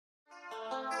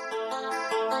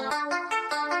Hey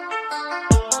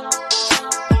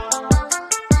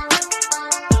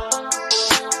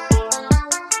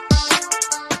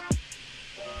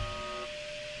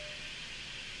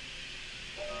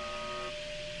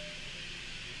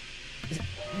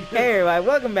everybody,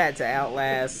 welcome back to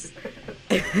Outlast.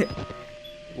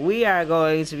 We are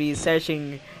going to be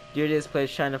searching through this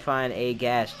place trying to find a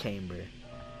gas chamber.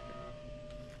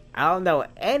 I don't know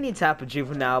any type of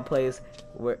juvenile place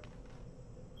where...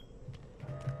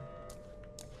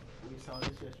 We saw this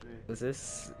yesterday. Was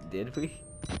this... Did we?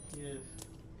 Yes.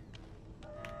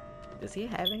 Does he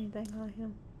have anything on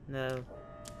him? No.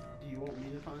 Do you want me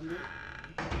to find it?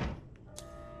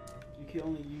 You can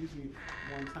only use me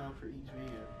one time for each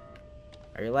video.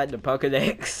 Are you like the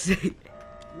Pokedex?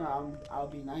 No, I'll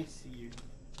be nice to you.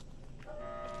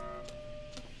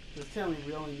 Just tell me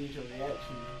we only need your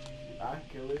reaction. I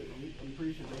kill it. I'm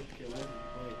pretty sure they kill it.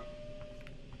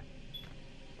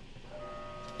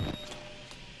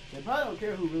 They probably don't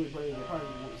care who really plays. They probably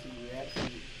want to see the reaction. To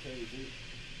tell you the truth.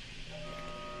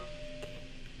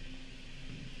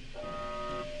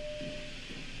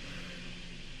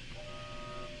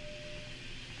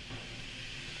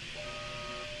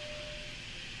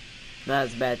 No,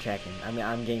 that's backtracking. I mean,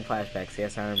 I'm getting flashbacks.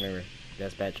 Yes, I remember.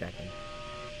 That's backtracking.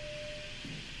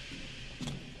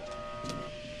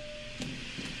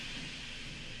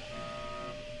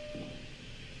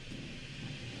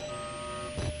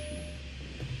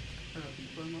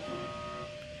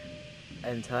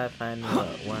 Until I find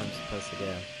where I'm supposed to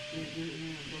go.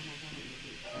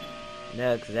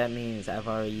 No, because that means I've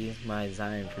already used my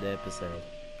design for the episode.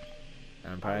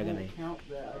 I'm probably gonna count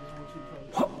that. I just want you to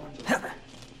try to find it.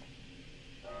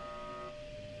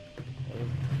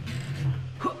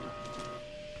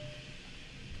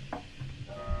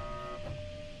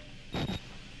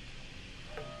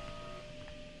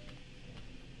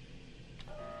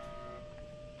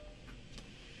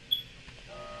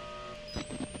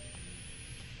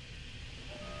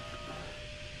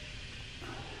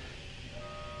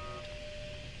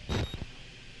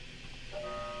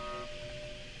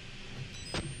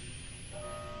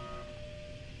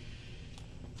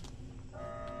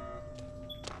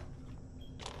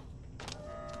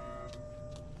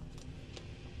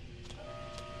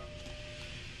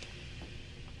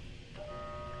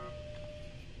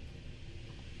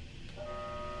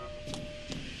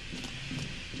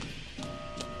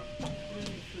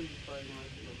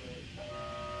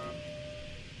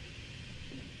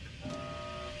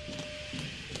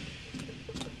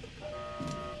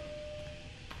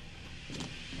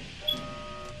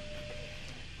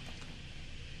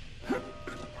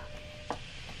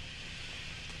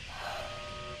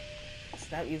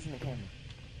 Stop using the camera.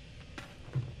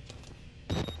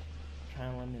 Try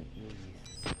to limit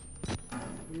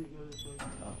movies.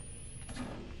 Oh.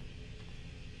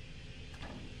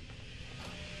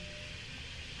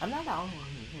 I'm not the only one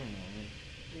who's hearing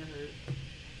that. You heard.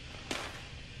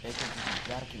 They can just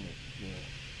document. Yeah.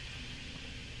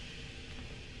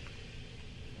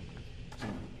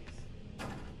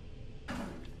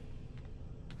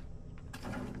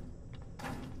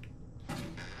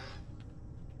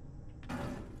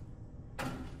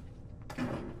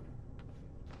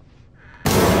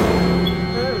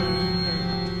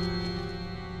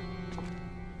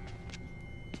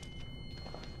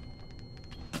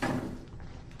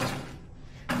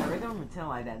 Pretend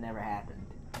like that never happened.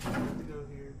 Go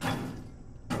here.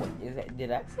 What is that?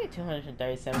 Did I say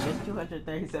 237? There's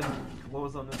 237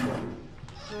 floors on this building.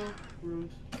 No,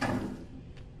 rooms.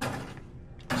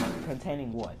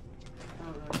 Containing what?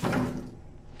 Alright.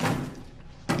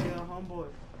 Yeah, homeboy.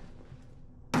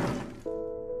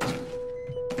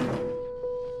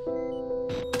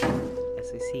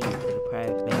 As we see the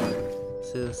deprived man,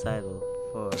 suicidal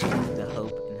for the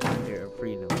hope and hunger of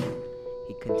freedom.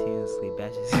 He continuously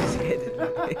bashes his head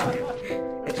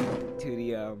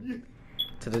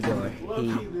to the door.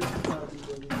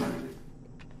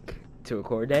 To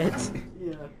record that?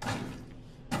 Yeah.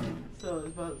 So it's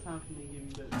about time for me to give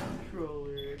you that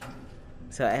controller.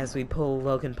 So as we pull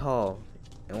Logan Paul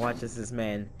and watches this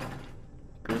man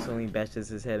gruesomely bashes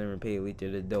his head and repeatedly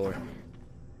through the door.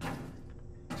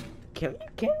 Can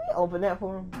we open that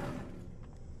for him?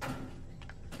 No,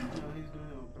 he's doing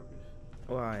it on purpose.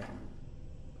 Why?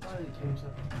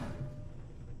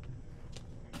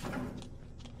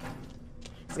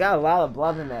 He's got a lot of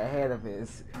blood in that head of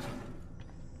his.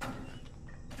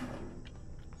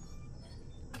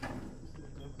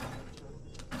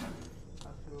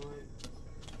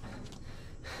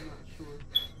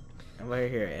 I'm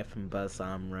right here effing bus, so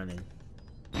I'm running.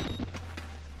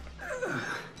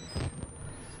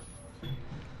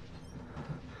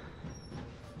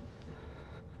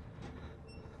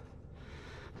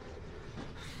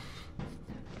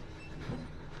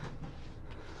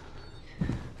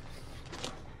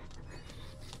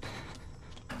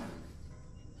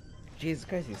 Jesus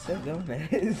Christ, he's so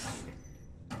dumbass.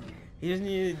 You just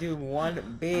need to do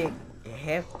one big,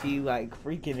 hefty, like,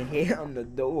 freaking hit on the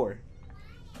door.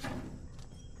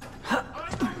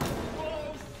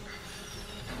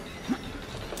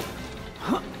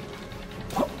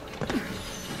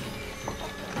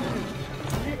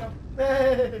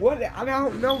 What? I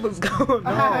don't know what's going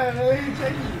on. And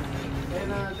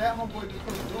that homeboy just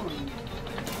closed the door on me.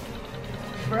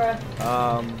 Bruh.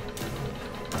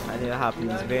 I need to hop in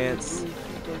these vents.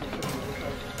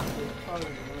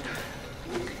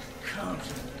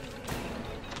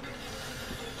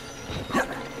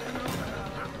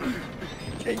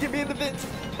 Hey, get me in the vents.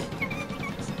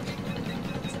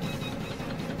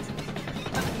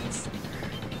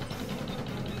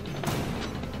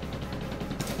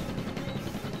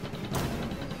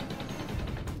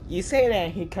 You say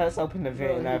that he cuts open the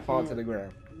vent and I fall to the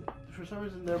ground. For some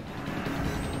reason, the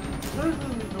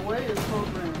way it's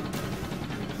programmed,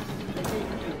 they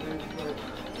can't do it. But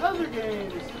other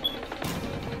games,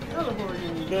 other horror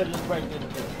games, They'll just break through the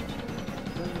vent.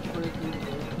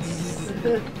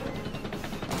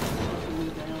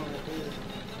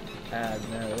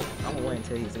 No. I'm gonna wait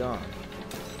until he's gone.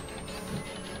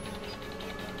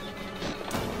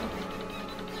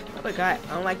 Look,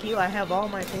 unlike you, I have all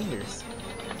my fingers.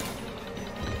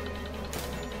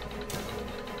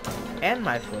 And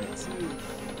my foot.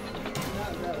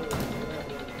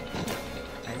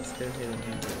 I still hit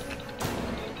him.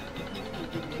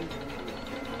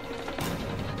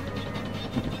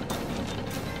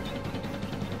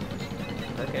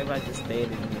 Okay, if I just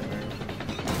stayed in the room.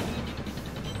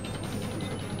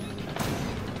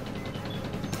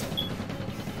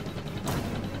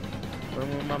 What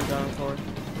room I'm going for?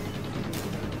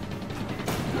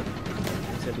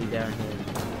 Should be down here.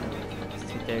 It's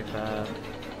 235.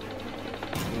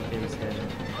 237.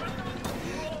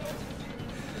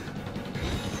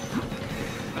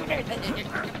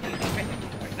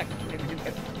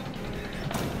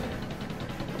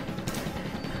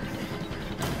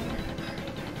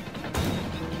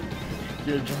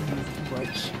 You're jumping too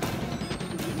much.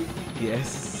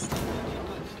 Yes.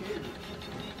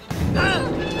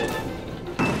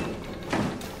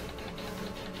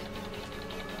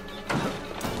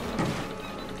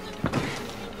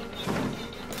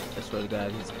 I swear to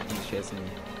God, he's chasing me.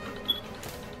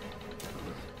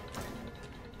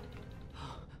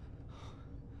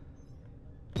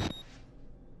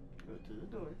 Go to the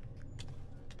door.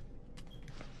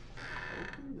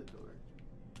 Open the door.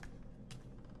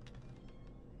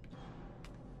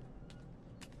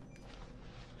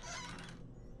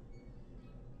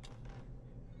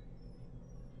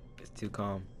 It's too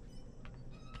calm.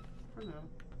 For now.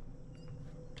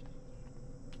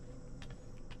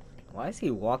 Why does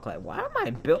he walk like? Why am I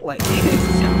built like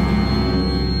this?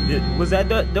 Was that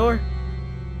the door?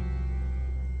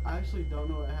 I actually don't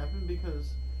know what happened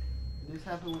because this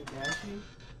happened with Dashi,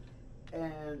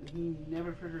 and he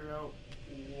never figured out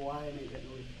why I made that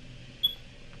noise.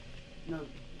 No,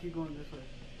 keep going this way.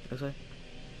 This way?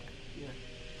 Yeah.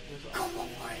 Go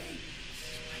away!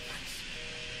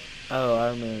 Oh,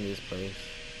 I remember this place.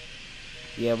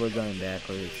 Yeah, we're going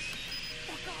backwards.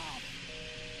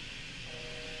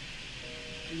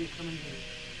 You come in here.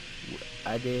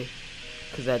 I did,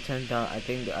 cause I turned on. I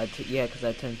think yeah, cause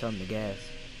I turned on the gas.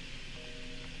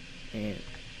 And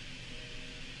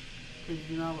Cause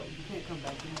you can't come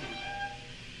back in here.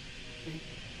 See?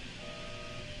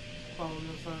 Follow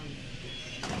the sun.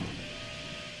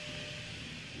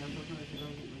 Now sometimes you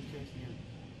don't get chased again.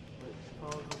 But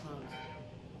follow the sun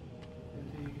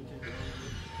until you can take it over.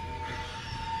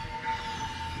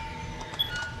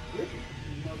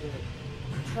 You know that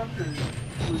something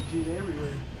legit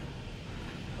everywhere.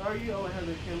 Are you? Oh, I have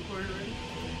the camcorder ready?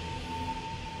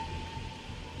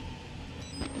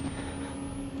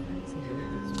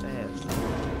 it's fast.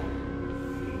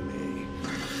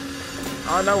 I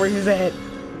don't know where he's at.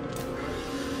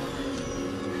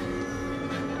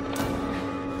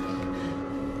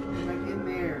 Like in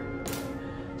there.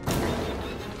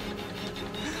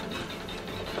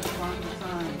 Find the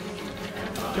sign.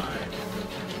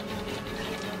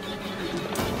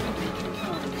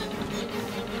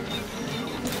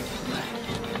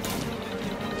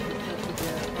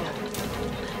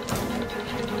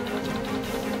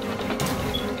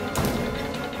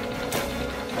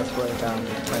 That's where I found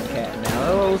this playing cat and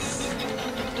mouse.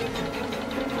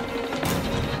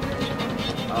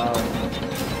 Oh.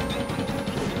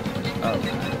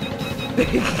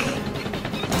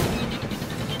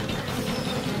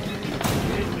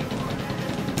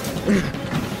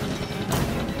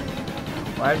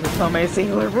 Why is there so many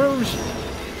singular rooms?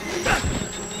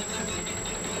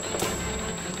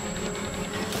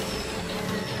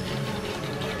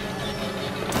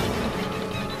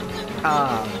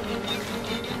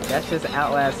 That's just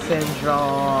Outlast syndrome.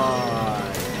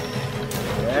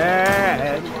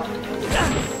 Yeah.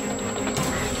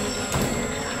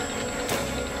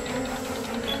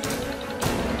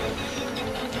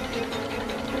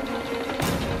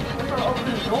 Open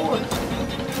the doors.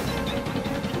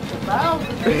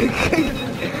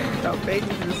 I'm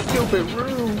making this stupid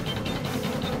room.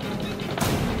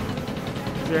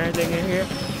 Is there anything in here?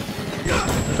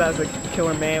 Besides a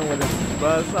killer man with a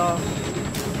buzzsaw?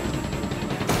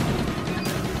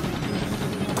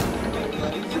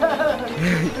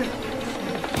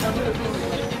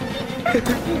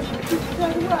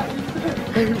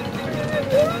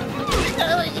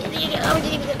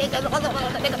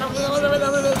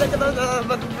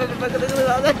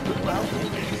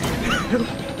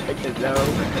 No,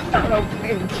 I don't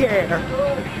even care.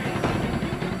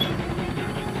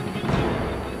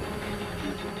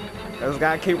 This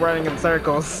guy keep running in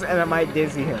circles, and I might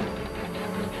dizzy him.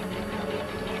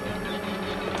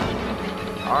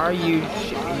 Are you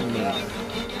shitting me?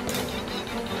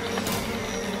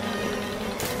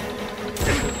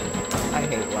 I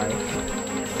hate life.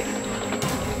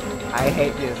 I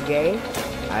hate this game.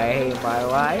 I hate my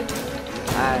life.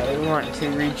 I want to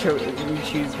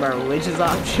re-choose my religious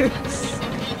options.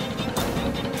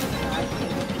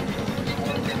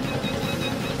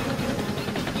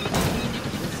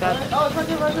 Stop. Oh, it's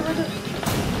right there.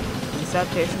 You stop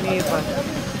chasing me if I'm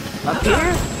up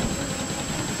here?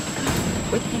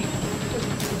 What you?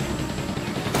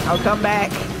 I'll come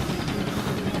back.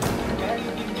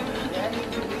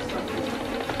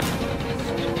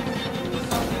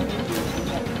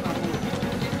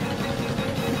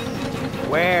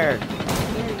 Where?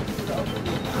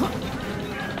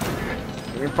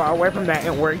 You're far away from that,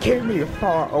 and we're getting me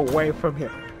far away from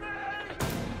him.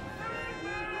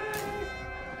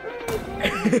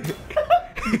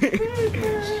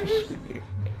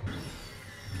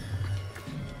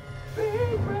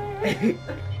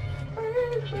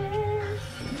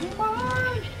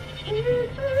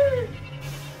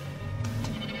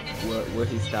 Will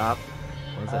he stop?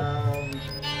 What's that?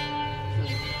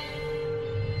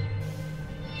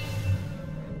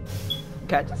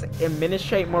 Can I just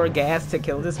administrate more gas to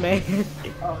kill this man?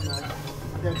 Oh no,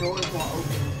 the doors won't open.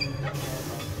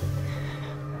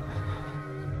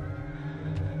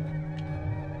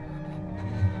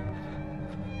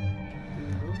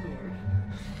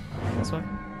 This one?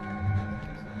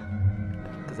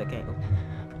 Because I can't go.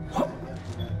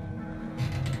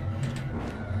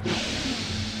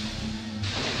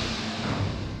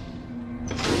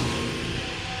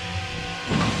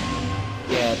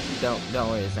 Yeah, don't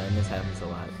worry, son. This happens a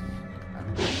lot.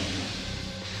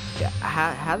 Yeah,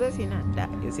 how does he not die?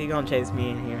 Is he gonna chase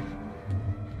me in here?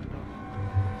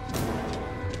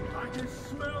 I can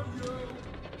smell you.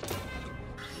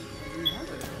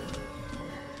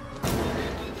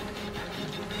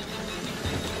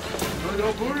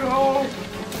 Go booty hole.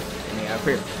 Yeah, up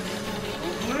here.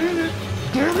 Don't clean it.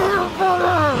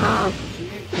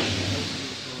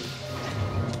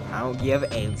 I don't give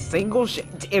a single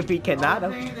shit if he cannot. The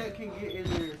only thing that can get in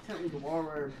there is technically the wall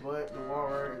wire, but the wall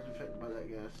wire is affected by that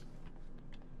gas.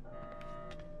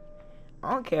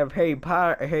 I don't care if Harry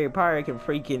Potter can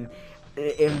freaking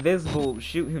invisible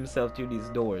shoot himself through these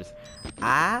doors.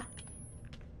 I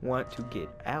want to get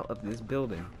out of this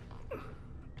building. I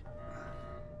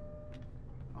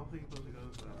don't think you're supposed to go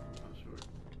this way. I'm not sure.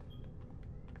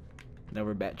 No,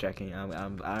 we're backtracking.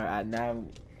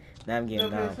 Now I'm getting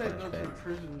Okay, down it said go to the flashback.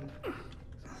 prison.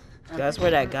 That's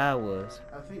where that guy was.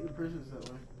 I think the prison's that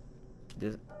way.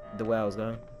 The way I was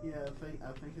going. Yeah, I think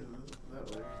it's that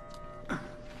way.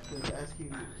 It's asking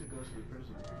you to go to the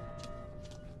prison.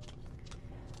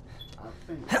 I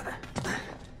think.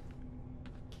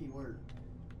 Keyword.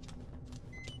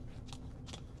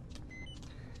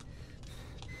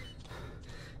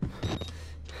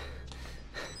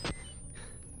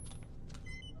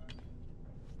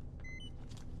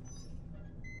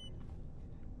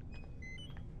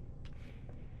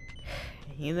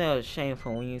 You know it's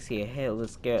shameful when you see a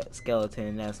headless skeleton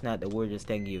and that's not the weirdest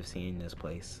thing you've seen in this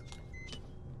place.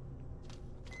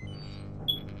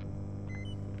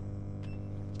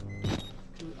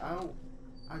 I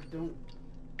don't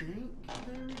think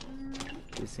they're here.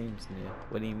 It seems new.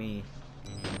 What do you mean?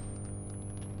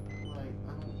 Like, I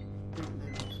don't think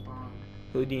they respond.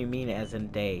 Who do you mean as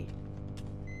in they?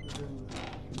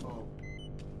 Oh.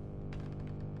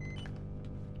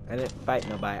 I didn't fight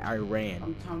nobody, I ran.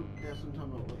 That's what I'm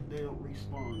talking about. Like, they don't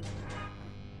respawn.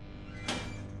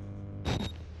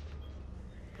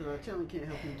 Because I technically can't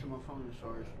help you until my phone is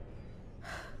charged.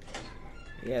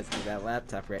 Yes, because that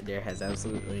laptop right there has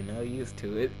absolutely no use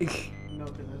to it. No,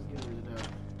 because that's getting rid of that.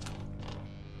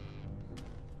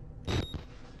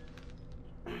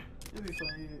 It'd be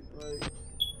funny, like,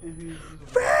 if you just...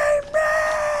 Free me!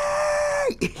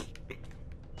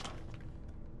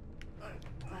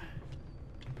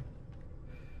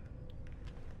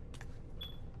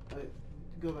 Like,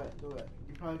 go back.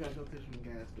 You probably gotta go through some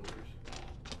gas doors.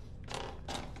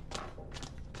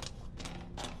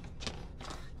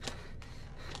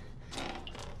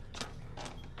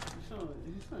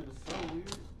 He's so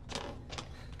weird.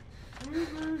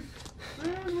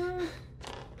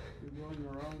 You're going the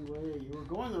wrong way. You were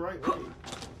going the right way.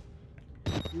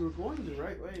 You were going the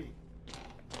right way.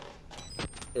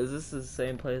 Is this the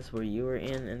same place where you were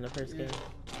in the first game?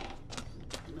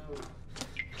 No.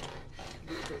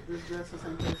 That's the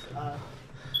same place I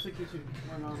took you to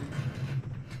when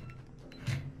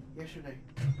yesterday.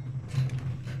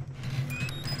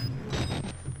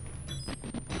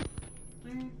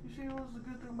 You see what's the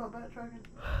good thing about backtracking?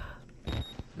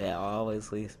 That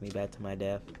always leads me back to my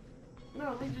death.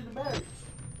 No, it leads you to barracks.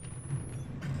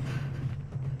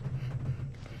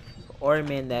 Or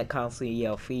men that constantly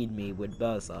yell, "Feed me" with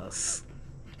buzzsaws.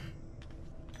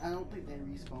 I don't think they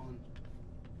respawn.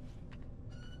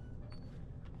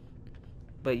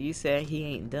 But you said he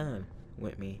ain't done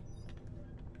with me.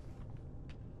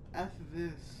 After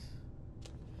this,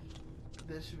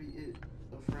 that should be it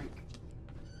of Frank.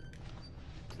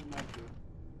 To Metro.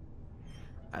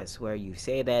 I swear you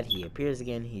say that, he appears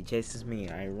again, he chases me,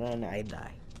 I run, I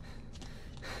die.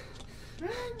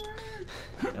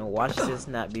 Now watch this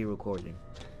not be recording.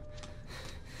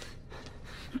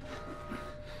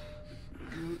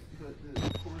 But the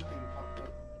corn thing popped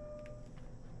up.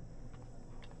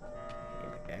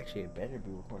 Actually, it better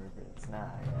be recording, but it's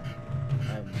not.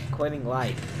 I'm quitting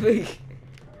life.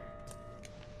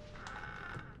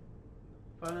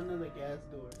 Find another gas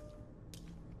door.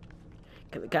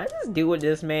 Can I just do what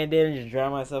this man did and just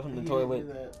drown myself in the He toilet?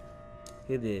 didn't do that.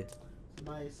 He did.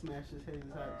 Somebody smashed his head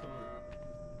inside the toilet.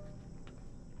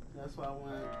 That's why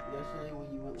when yesterday when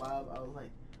you went live, I was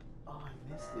like, oh, I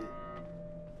missed it.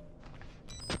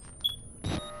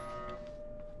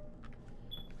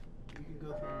 You can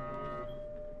go through the doors.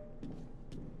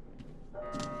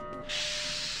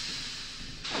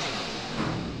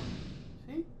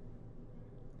 See?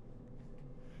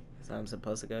 So I'm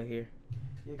supposed to go here?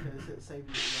 Yeah, because it saved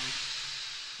you.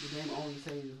 The game only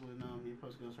saves when you're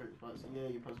supposed to go certain spots. So yeah,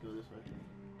 you're supposed to go this way.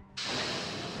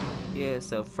 Yeah,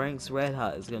 so Frank's Red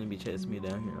Hot is gonna be chasing me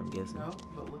down here, I'm guessing. No,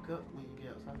 but look up when you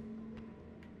get outside.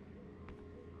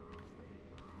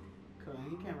 Cut on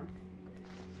your camera.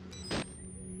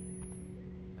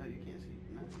 Oh, you can't see.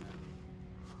 No.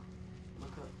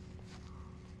 Look up.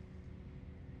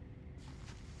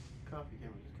 Coffee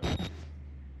camera. Just coffee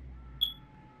camera.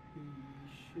 He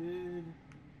should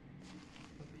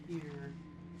appear.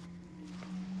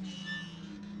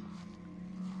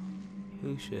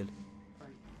 Who should?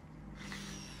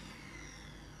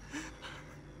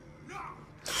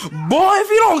 Boy, if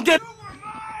you don't get...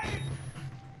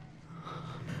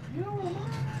 You don't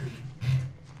mind.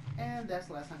 And that's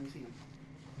the last time you see him.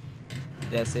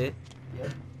 That's it?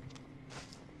 Yep.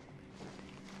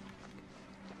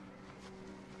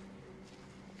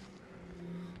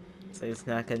 So it's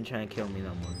not gonna try and kill me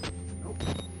no more. Nope.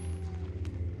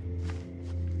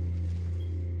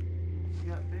 You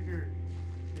got bigger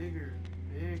fish.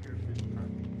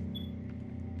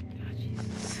 God,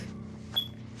 Jesus.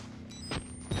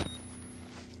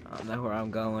 I don't know where I'm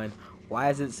going. Why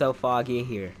is it so foggy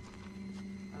here?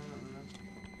 I don't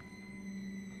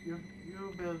know.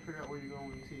 You'll be able to figure out where you're going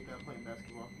when you see a guy playing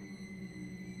basketball.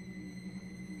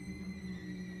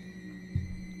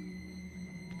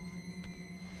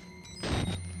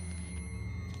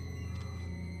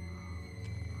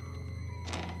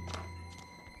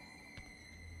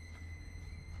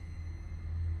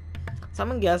 So I'm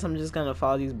gonna guess I'm just gonna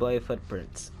follow these blade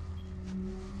footprints.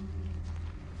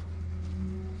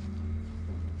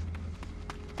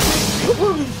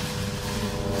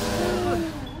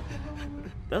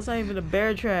 That's not even a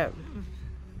bear trap.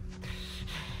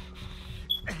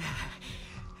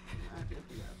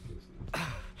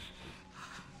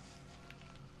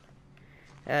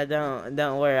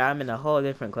 Don't worry, I'm in a whole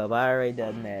different club. I already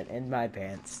done that in my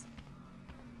pants.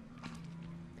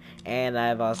 And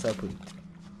I've also pooped.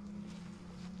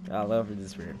 All over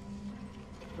this room.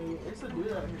 But yeah, it's a dude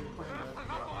out here playing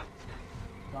basketball.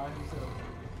 By himself.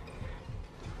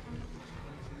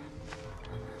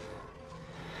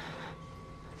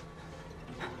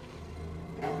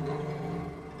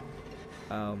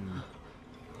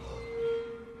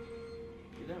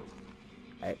 Get out.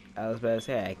 I was about to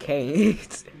say I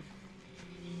can't.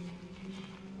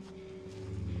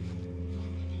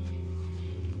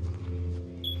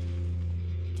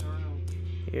 I don't know.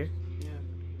 Here? Yeah.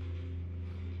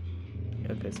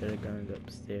 Okay, so they're going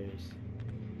upstairs.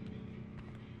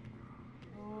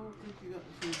 Oh, I think you got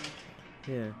to see me.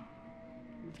 Yeah.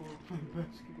 We both playing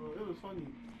basketball. It was funny.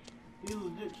 He was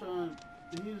legit trying.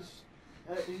 He was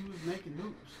making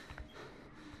hoops.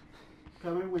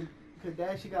 Coming when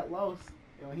Kadashi got lost,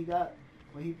 and when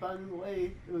he found his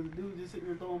way, it was a dude just sitting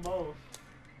there throwing balls.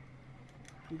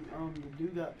 The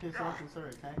dude got pissed off and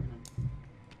started attacking him.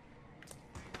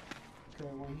 Cause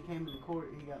when he came to the court,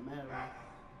 he got mad at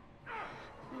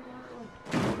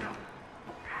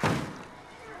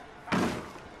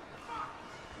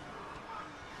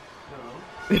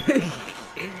him.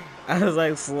 I was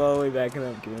like slowly backing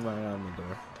up, getting my eye on the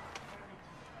door.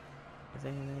 Is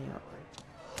there anything out?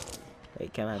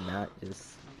 Wait, can I not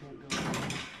just?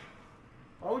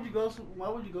 Why would you go somewhere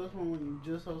when you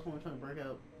just saw someone trying to break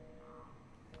out?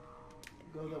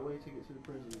 Go that way to get to the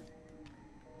prison.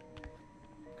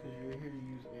 Because you're here to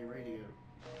use a radio.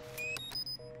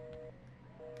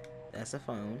 That's a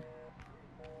phone.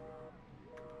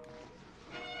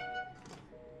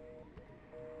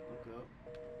 Look up.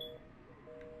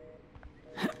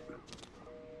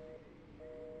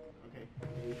 Okay.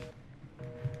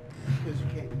 Because you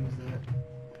can't use that.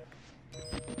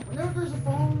 Whenever there's a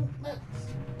phone that's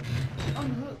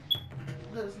unhooked,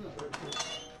 that's not right.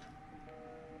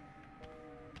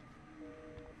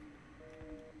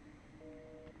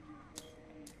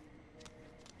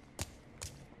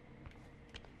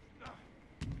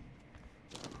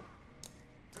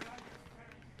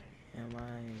 Am I?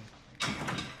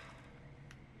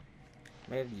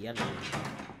 Where's the other one?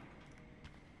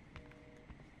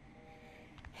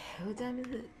 What time is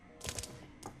it?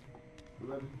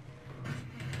 11.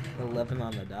 11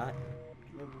 on the dot.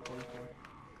 11:44.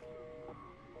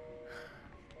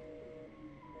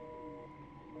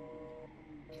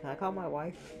 Can I call my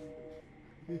wife?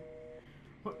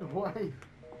 What the wife?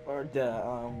 Or the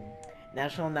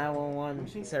National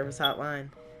 911 service hotline?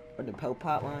 Or the Pope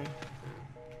hotline?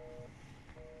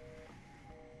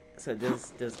 So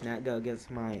does not go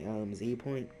against my Z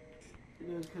point? It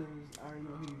is because I already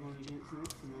know who you're going against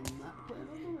next, and I'm not planning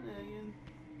on doing that again.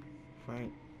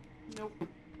 Frank. Nope.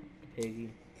 Piggy.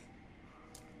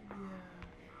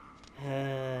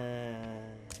 Yeah.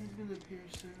 He's gonna appear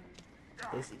soon.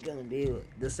 Is he gonna be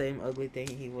the same ugly thing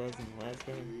he was in the last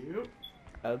game? Yep.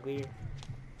 Uglier?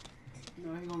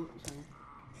 No, he's gonna look the same.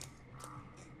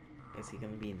 Is he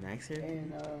gonna be nicer?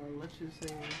 And let's just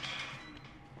say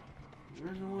the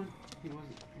original one, he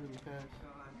wasn't really fast.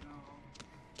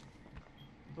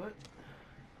 But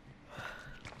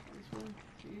this one,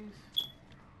 he's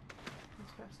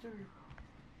faster.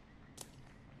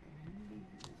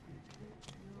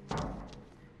 I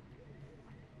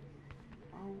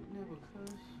don't never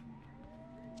cuss.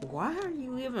 Why are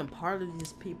you even part of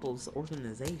these people's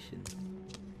organization?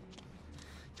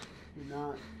 You're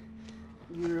not.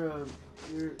 You're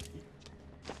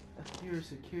a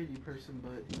security person,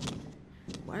 but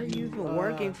Why are you even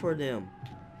working for them?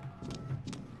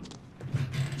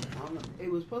 I don't know. It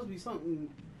was supposed to be something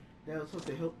that was supposed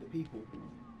to help the people.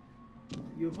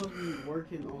 You were supposed to be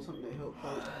working on something that helped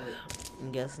folks, but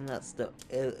I'm guessing that's the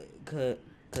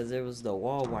cause there was the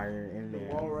wall wire in the there.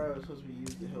 wall wire was supposed to be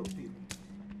used to help people.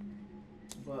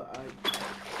 But I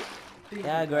think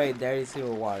Yeah, great. Dirty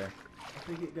sewer water. I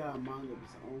think it got a mind of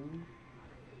its own.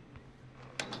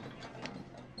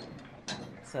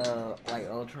 So like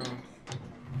Ultron.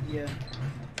 Yeah.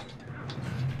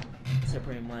 So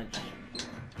pretty much,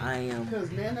 I am.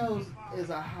 Because Nanos is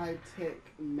a high-tech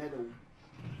metal.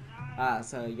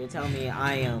 So you're telling me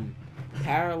I am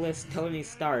powerless Tony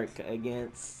Stark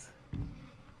against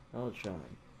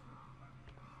Ultron.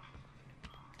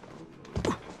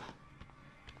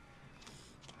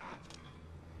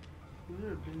 We've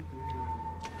never been through here.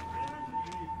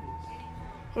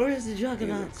 Where is the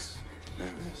Juggernauts?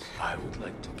 I would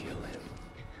like to kill him.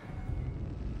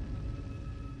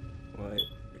 What?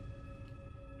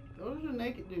 Those are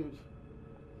naked dudes.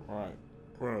 What?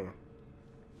 Where?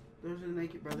 Those are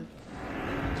naked brothers.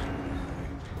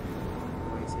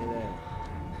 Why you say that?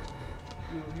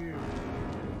 No, here.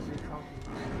 They're talking.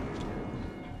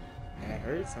 I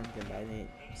heard something, but I didn't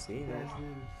see that. That's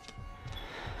them.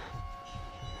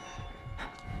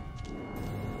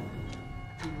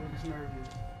 He looks nervous.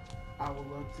 I would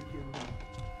love to kill him.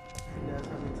 That's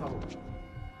how they talk.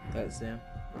 That's them.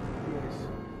 Yes.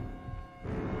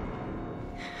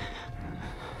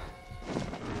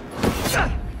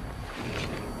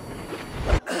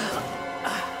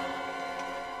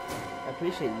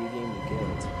 appreciate you giving me guilt.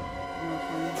 No, it's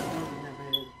funny. I don't have a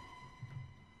head.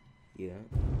 You know?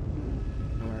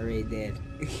 I'm already dead.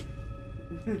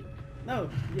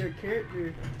 No, your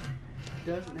character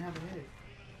doesn't have a head.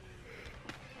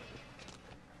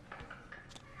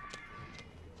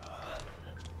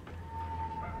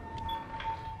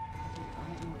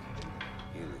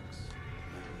 Helix.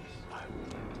 I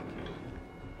would like to kill him.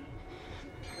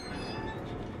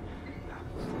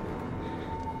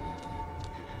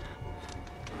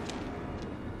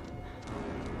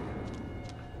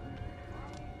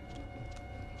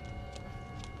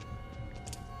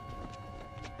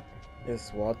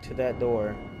 Just walk to that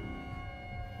door.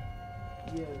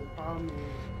 Yeah, the problem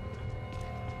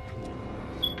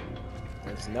is,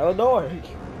 There's no door.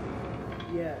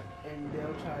 yeah, and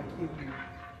they'll try to kill you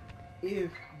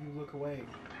if you look away.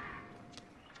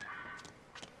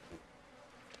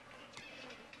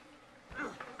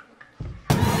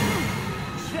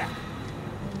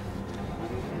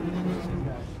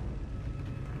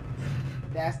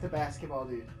 That's the basketball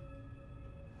dude.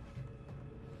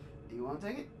 Do you want to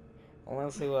take it? I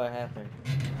want to see what happened.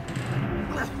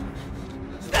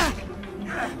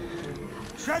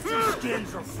 Shut your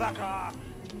skins or fuck off!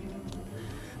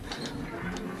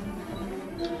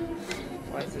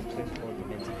 Why is this place more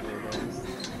demented buildings?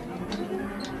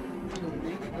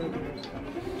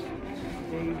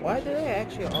 Why do they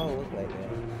actually all look like that?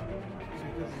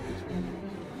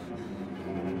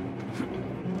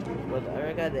 But the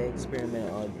other guy that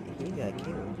experimented on, he got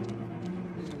killed.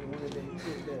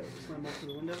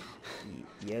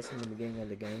 Yes, in the beginning of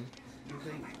the game. You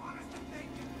think?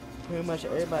 Pretty much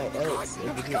everybody else in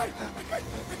the beginning.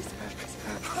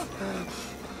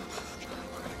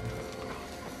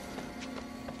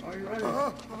 Are you running?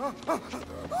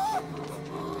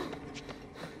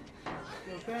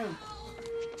 Yo, fam.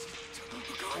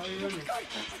 Are you running?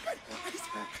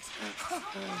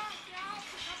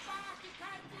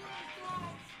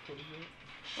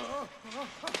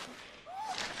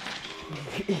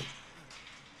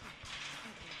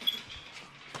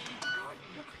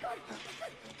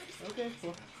 Okay,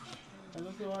 well, I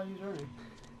don't know why he's running.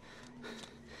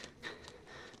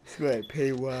 It's like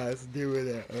Pennywise doing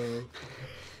that.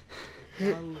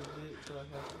 I'm legit, so I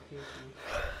have to kill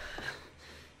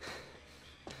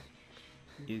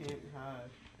you. You can't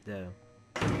hide. No.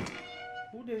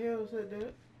 Who the hell said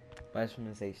that?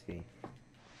 Bashman's HD.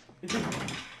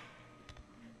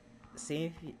 See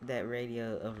if that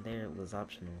radio over there was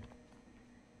optional.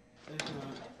 It's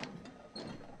not.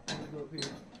 Let's go up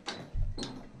here.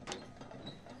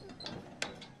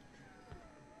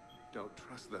 Don't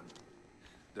trust them.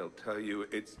 They'll tell you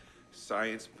it's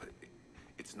science, but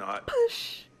it's not.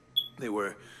 Push. They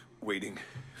were waiting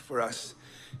for us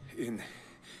in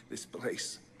this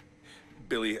place.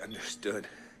 Billy understood.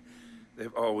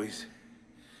 They've always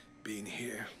been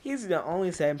here. He's the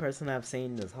only sane person I've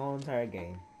seen this whole entire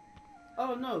game.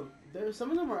 Oh no,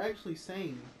 some of them are actually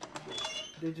sane.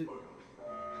 They just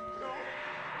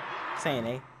Sane,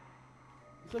 eh?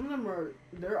 some of them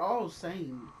they're all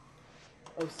sane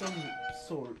of some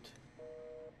sort.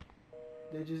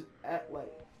 They just act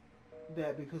like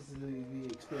that because of the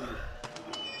experiment.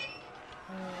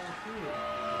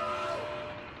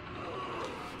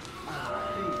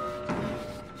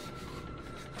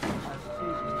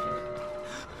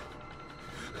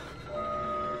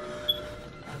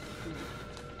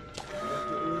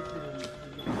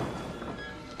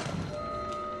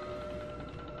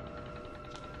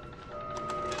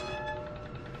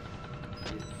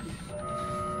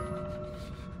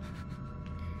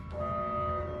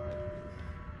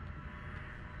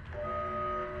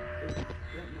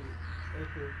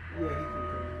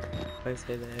 I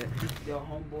say that. Yo,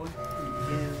 homeboy.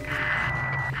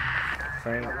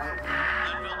 Frank.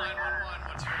 911,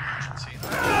 what's your emergency?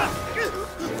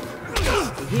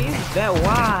 He's that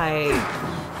wide.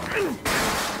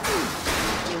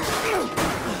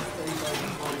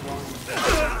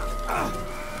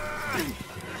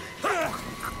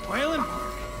 Waylon,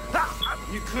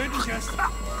 you couldn't just...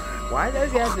 Why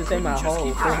does he have to say my Just whole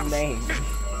keep full going. name?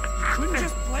 couldn't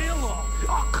just play along.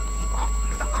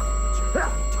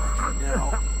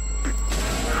 Now.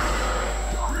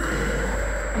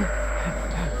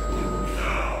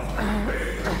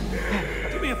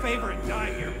 Do me a favor and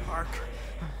die here, Park.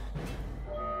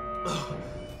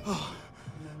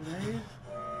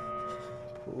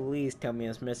 Please tell me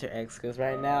it's Mr. X, because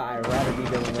right now I'd rather be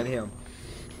dealing with him.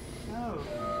 No.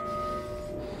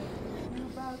 You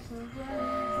about to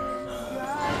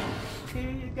run,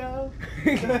 here you go.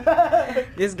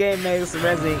 This game makes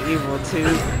Resident Evil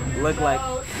 2 look like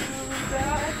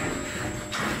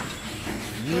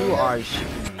you are shooting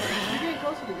me. You're getting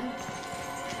closer to me.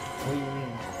 What do you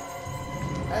mean?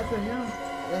 After him,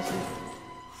 that's it.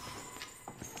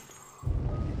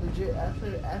 Legit,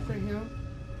 after him,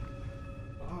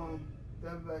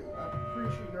 that's like, I'm pretty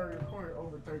sure you already recorded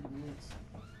over 30 minutes.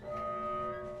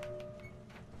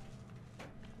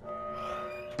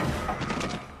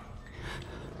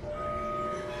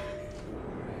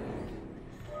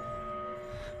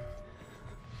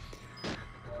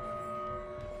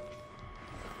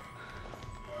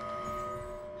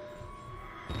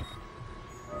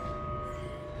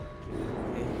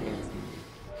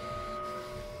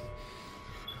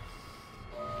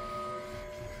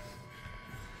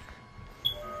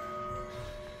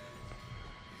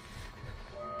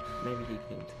 Maybe he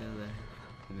can't tell that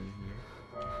I'm in here.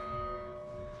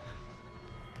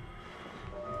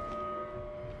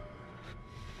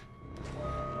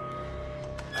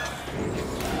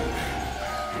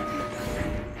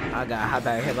 I got hot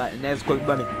back here like next quick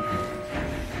bunny.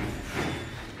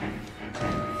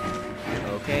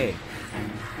 Okay.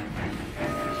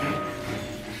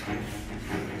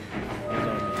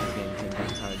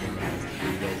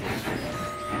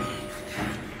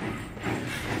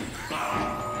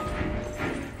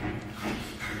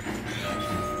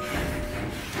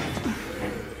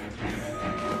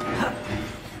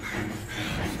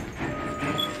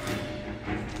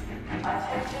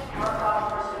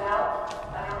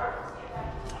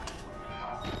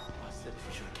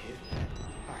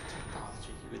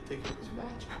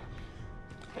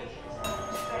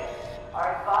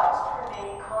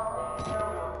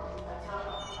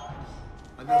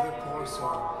 Another poor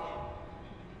soul.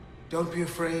 Don't be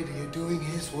afraid, you're doing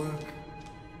his work.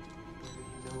 Whether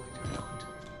you know it or not.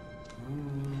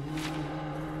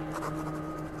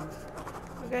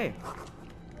 Okay.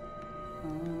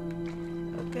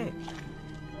 Okay.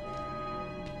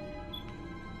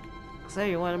 So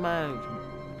you wouldn't mind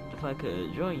if I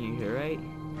could join you here, right?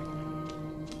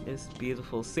 It's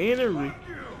beautiful scenery.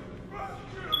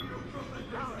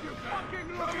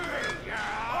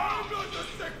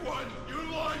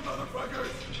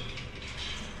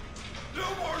 No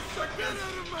more sickness!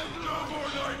 No more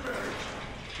nightmares!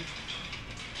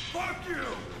 Fuck you!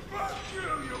 Fuck you,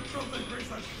 you filthy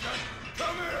piece of shit!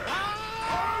 Come here!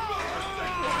 I'm the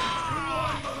sick one! You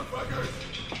lying motherfuckers!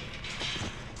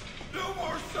 No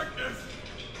more sickness!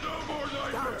 No more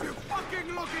nightmares! Don't you fucking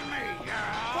look at me!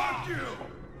 Fuck you!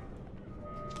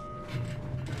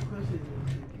 The question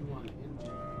is if you want to end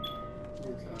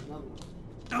it's another one.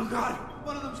 Oh god,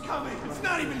 one of them's coming. It's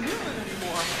not even human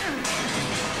anymore.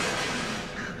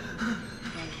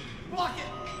 Block it!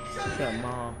 Shut He it! said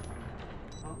mom.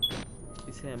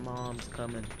 He said mom's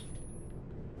coming.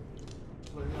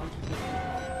 But it also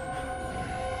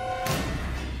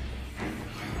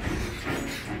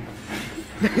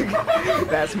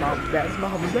That's mama. That's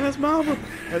mama. That's mama.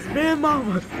 That's big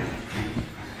mama.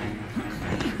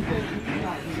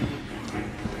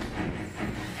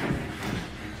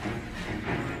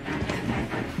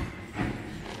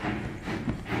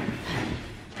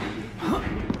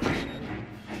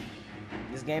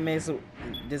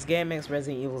 This game makes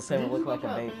Resident Evil 7 look like a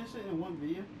baby. finish it in one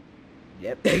video?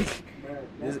 Yep. That's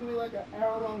gonna be like an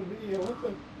hour-long video. What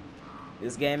the?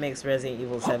 This game makes Resident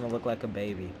Evil 7 look like a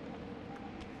baby.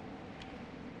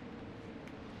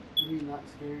 You mean not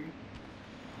scary?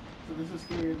 So this is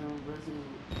scarier than Resident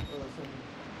Evil 7.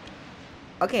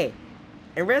 Okay,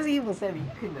 in Resident Evil 7,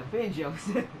 you can defend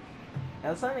yourself.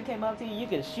 Now, if something came up to you, you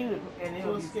could shoot it, and it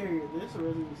So would it's be scarier, this or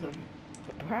Resident Evil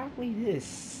 7? probably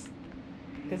this.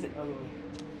 Because Other way.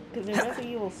 in Resident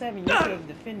Evil 7, you could have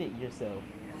defended yourself.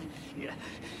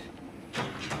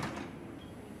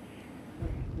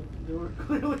 They were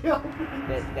clearly open.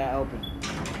 That opened.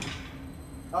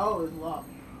 Oh, it's locked.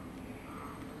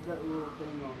 That little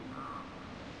thing on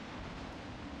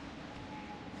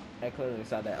it. I clearly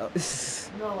saw that. Oh.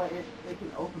 No, like it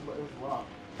can open, but it's locked.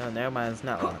 No, never mind. It's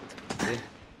not locked.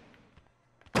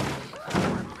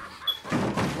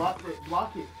 Block it.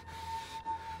 Block it.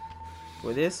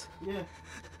 With this? Yeah.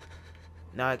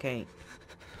 No, I can't.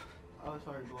 Oh,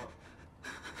 sorry, block.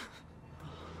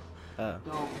 Oh.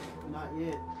 Don't. Not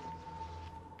yet.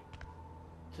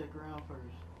 Check around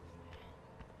first.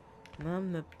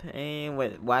 Numb the pain.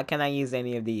 Wait, why can't I use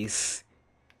any of these?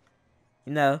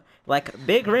 You know, like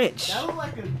big wrench. That was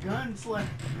like a gun slash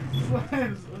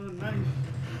knife.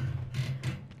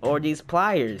 Or these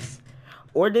pliers.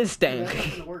 Or this thing. That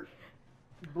doesn't work.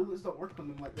 Bullets don't work on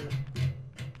them like that.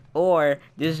 Or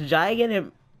this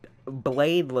gigantic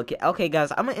blade looking. Okay,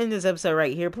 guys, I'm gonna end this episode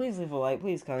right here. Please leave a like,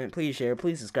 please comment, please share,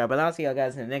 please subscribe. And I'll see y'all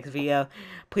guys in the next video.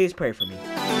 Please pray for me.